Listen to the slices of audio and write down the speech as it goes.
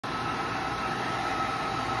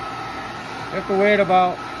You have to wait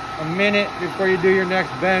about a minute before you do your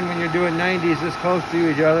next bend when you're doing 90s this close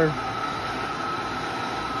to each other.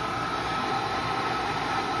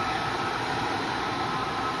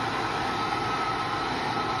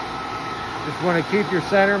 Just want to keep your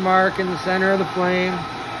center mark in the center of the flame.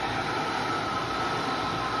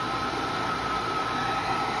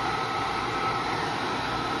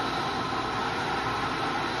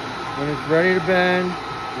 When it's ready to bend,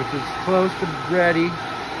 which is close to ready,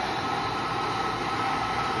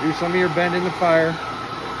 do some of your bend in the fire.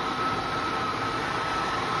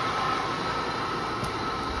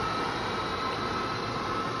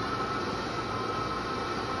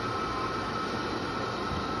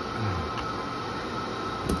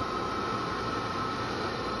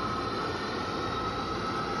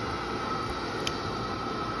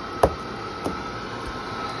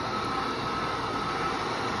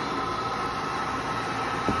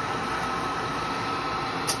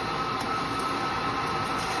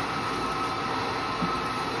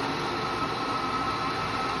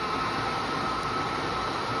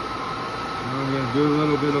 I'm going to do a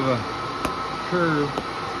little bit of a curve.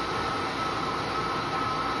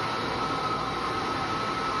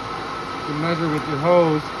 To measure with your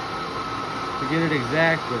hose to get it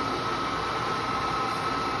exact, but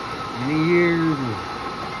many years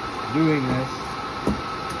of doing this,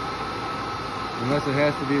 unless it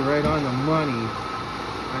has to be right on the money,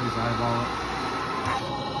 I just eyeball it.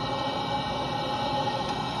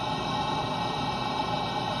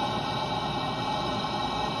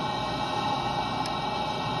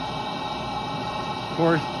 Of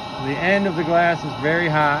course, the end of the glass is very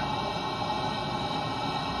hot.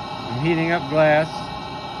 I'm heating up glass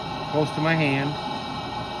close to my hand.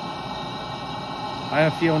 I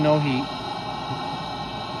feel no heat.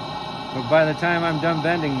 But by the time I'm done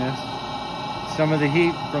bending this, some of the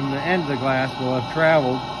heat from the end of the glass will have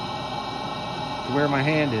traveled to where my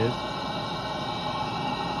hand is.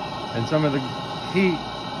 And some of the heat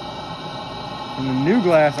from the new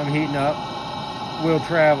glass I'm heating up will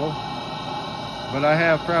travel. But I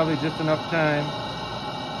have probably just enough time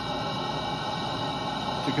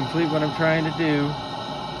to complete what I'm trying to do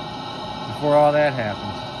before all that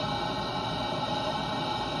happens.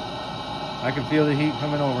 I can feel the heat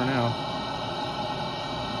coming over now.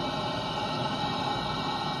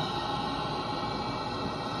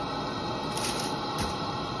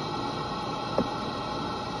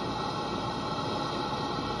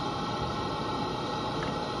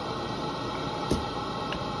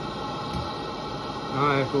 Now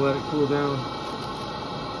I have to let it cool down.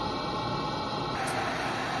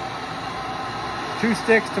 2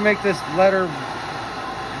 sticks to make this letter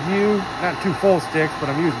U. Not 2 full sticks, but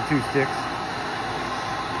I'm using 2 sticks.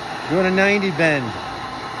 Doing a 90 bend.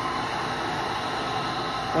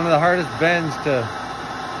 One of the hardest bends to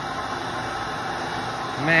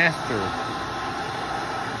master.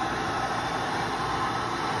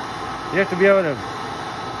 You have to be able to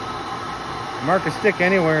mark a stick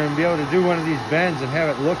anywhere and be able to do one of these bends and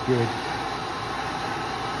have it look good.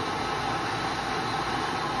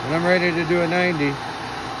 When I'm ready to do a 90, I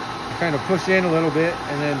kind of push in a little bit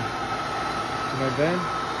and then do my bend.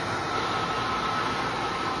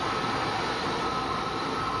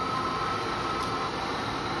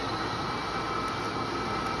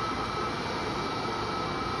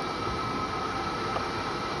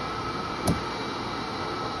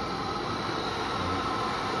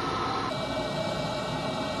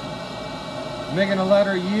 Making a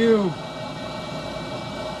letter U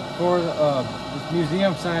for this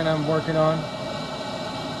museum sign I'm working on.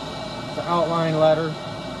 It's an outline letter.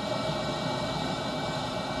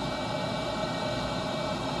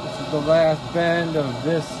 This is the last bend of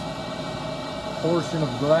this portion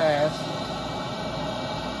of glass.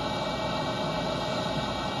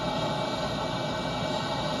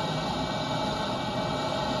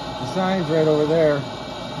 The sign's right over there.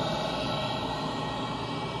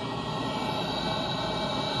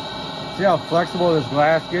 See how flexible this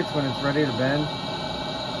glass gets when it's ready to bend?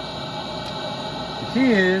 The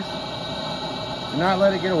key is to not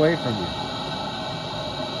let it get away from you.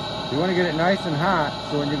 You want to get it nice and hot,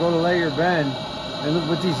 so when you go to lay your bend, and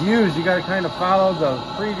with these U's, you got to kind of follow the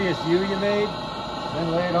previous U you made,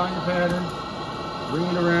 then lay it on your pattern, bring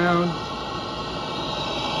it around.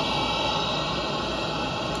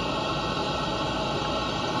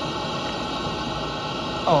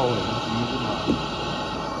 Oh, let's use it up.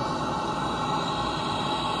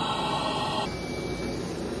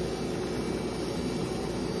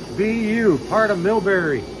 BU, part of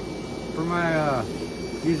Millbury, for my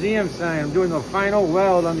museum sign. I'm doing the final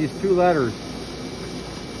weld on these 2 letters.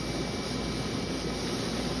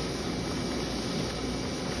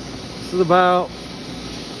 This is about,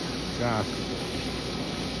 gosh,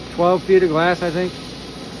 12 feet of glass, I think.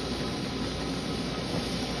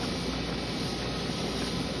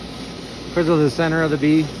 Because of the center of the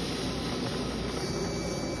B.